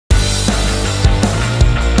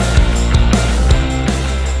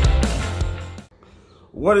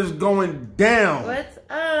What is going down? What's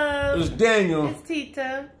up? It's Daniel. It's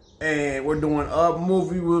Tita. And we're doing a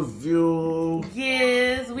movie review.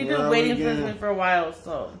 Yes, we've been waiting for this one for a while,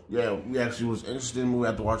 so. Yeah, we actually was interested in the movie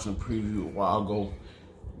after watching the preview a while ago.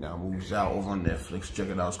 Now, the movie's out over on Netflix. Check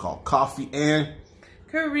it out. It's called Coffee and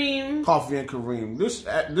Kareem. Coffee and Kareem.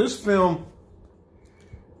 This film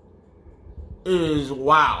is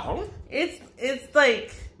wow. It's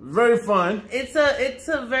like very fun. It's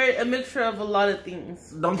a mixture of a lot of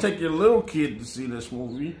things. Don't take your little kid to see this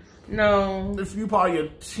movie. No. If you probably a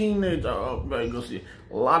teenager, go see it.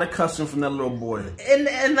 A lot of cussing from that little boy.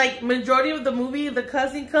 And like majority of the movie, the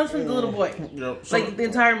cussing comes from the little boy. Yep. So, like the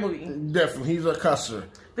entire movie. Definitely, he's a cusser.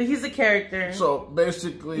 But he's a character. So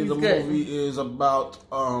basically, the movie is about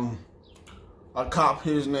a cop.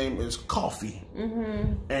 His name is Coffee,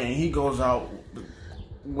 and he goes out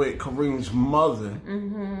with Kareem's mother.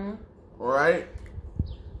 Right?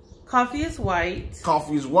 Coffee is white.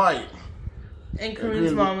 Coffee's white. And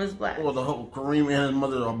Kareem's mom is black. Well, the whole Kareem and his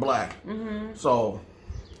mother are black. So,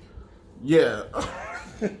 yeah.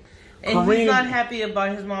 And Kareem, he's not happy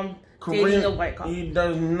about his mom dating a white cop. He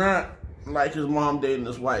does not like his mom dating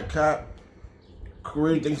this white cop.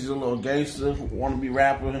 Kareem thinks he's a little gangster, wannabe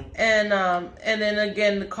rapper. And then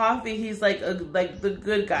again, the Coffee, he's like the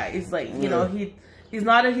good guy. He's like, you know, he's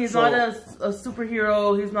not a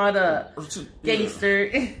superhero. He's not a gangster.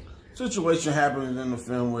 Situation happens in the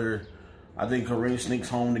film where I think Kareem sneaks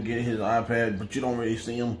home to get his iPad, but you don't really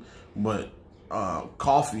see him. But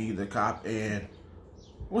Coffee, the cop, and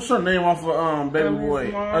what's her name off of Baby Boy?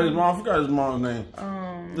 His mom. I forgot his mom's name.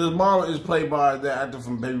 His mom is played by the actor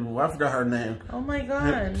from Baby Boy. I forgot her name. Oh my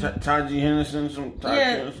god. Taji Henderson, something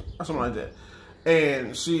like that.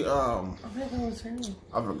 And she oh my god, what's her name?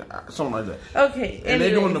 I forgot, something like that. Okay. And they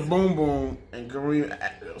doing the boom boom, and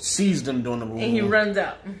Kareem sees them doing the boom boom, and he runs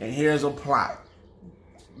out. And here's a plot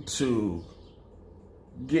to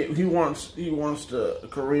get. He wants to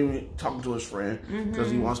Kareem talking to his friend because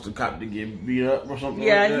he wants the cop to get beat up or something.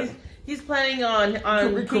 Yeah, like that. He's planning on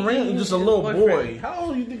Kareem is just a little boy. How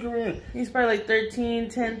old do you think Kareem? He's probably like 13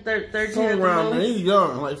 something around there. He's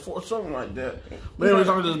young, like 4, something like that. But anyway,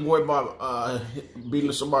 talking to this boy about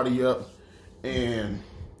beating somebody up, and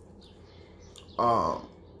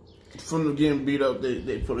from the getting beat up,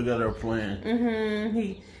 they put together a plan.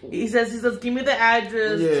 He says, give me the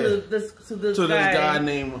address to this guy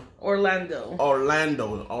named Orlando.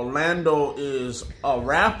 Orlando is a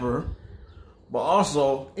rapper, but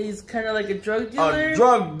also he's kind of like a drug dealer. A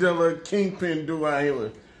drug dealer, kingpin dude out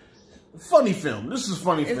here. Funny film. This is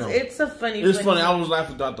funny film. It's a funny. It's funny. I was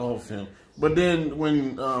laughing throughout the whole film. But then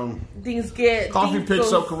when Coffee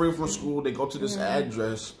picks up Kareem from school, they go to this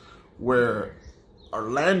address where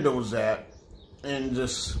Orlando's at, and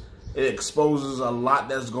just it exposes a lot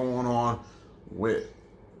that's going on with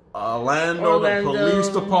Orlando, the police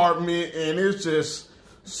department, and it's just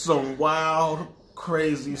some wild,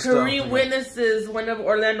 crazy stuff. Kareem witnesses one of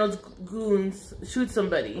Orlando's goons shoot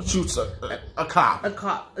somebody. Shoots a cop.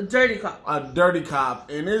 A dirty cop. A dirty cop,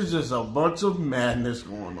 and it's just a bunch of madness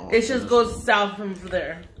going on. It just goes south from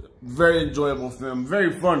there. Very enjoyable film.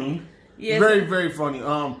 Very funny. Yes. Very, very funny.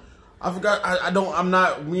 I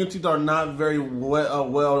forgot. Me and Tita are not very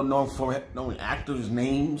well known for knowing actors'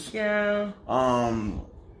 names. Yeah.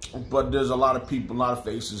 But there's a lot of people, a lot of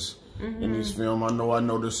faces in this film. I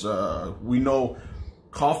know this. We know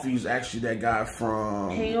Coffee's actually that guy from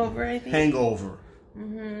Hangover, I think. Hangover.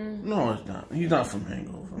 No, it's not. He's not from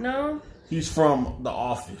Hangover. No. He's from The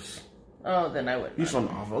Office. Oh, then I would. He's from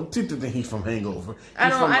The Office. Tita think he's from Hangover. I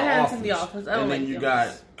haven't seen The Office. I don't and then you got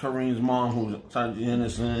Kareem's mom, who's Taji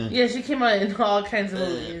Henderson. Yeah, she came out in all kinds of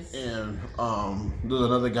movies. And there's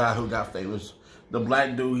another guy who got famous. The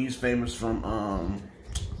black dude, he's famous from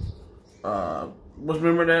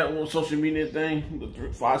remember that social media thing?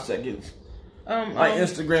 The 5 seconds. Like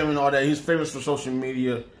Instagram and all that. He's famous for social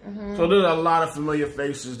media. So there's a lot of familiar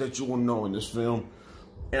faces that you will know in this film.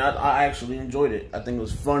 And I actually enjoyed it. I think it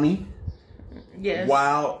was funny. Yes.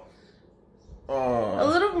 Wild. A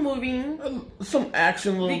little moving. Some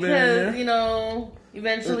action a little bit. Because, you know,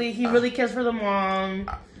 eventually he really cares for the mom.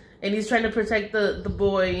 And he's trying to protect the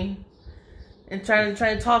boy. And trying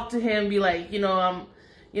to talk to him. Be like, I don't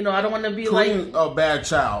want to be Kareem's like a bad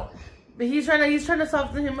child. But he's trying to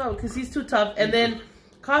soften him up because he's too tough. And then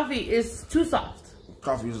Coffee is too soft.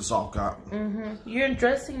 Coffee is a soft cop. You're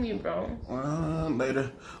undressing me, bro.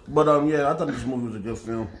 Later. But, yeah, I thought this movie was a good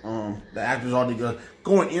film. The actors already good.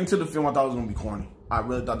 Going into the film, I thought it was going to be corny. I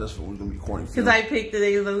really thought this film was going to be corny. Because I picked it.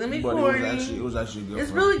 It was going to be corny. It was actually good. It's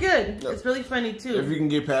really good. Yep. It's really funny, too. If you can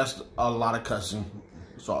get past a lot of cussing,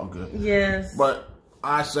 it's all good. Yes. But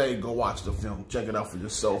I say go watch the film. Check it out for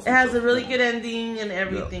yourself. It has a really good ending and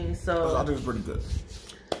everything. Yeah. So I think it's pretty good.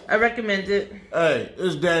 I recommend it. Hey,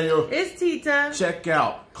 it's Daniel. It's Tita. Check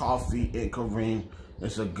out Coffee and Kareem.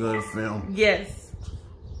 It's a good film. Yes.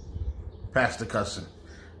 Past the cussing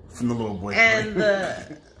from the little boy. And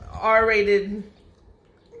the R-rated.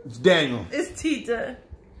 It's Daniel. It's Tita.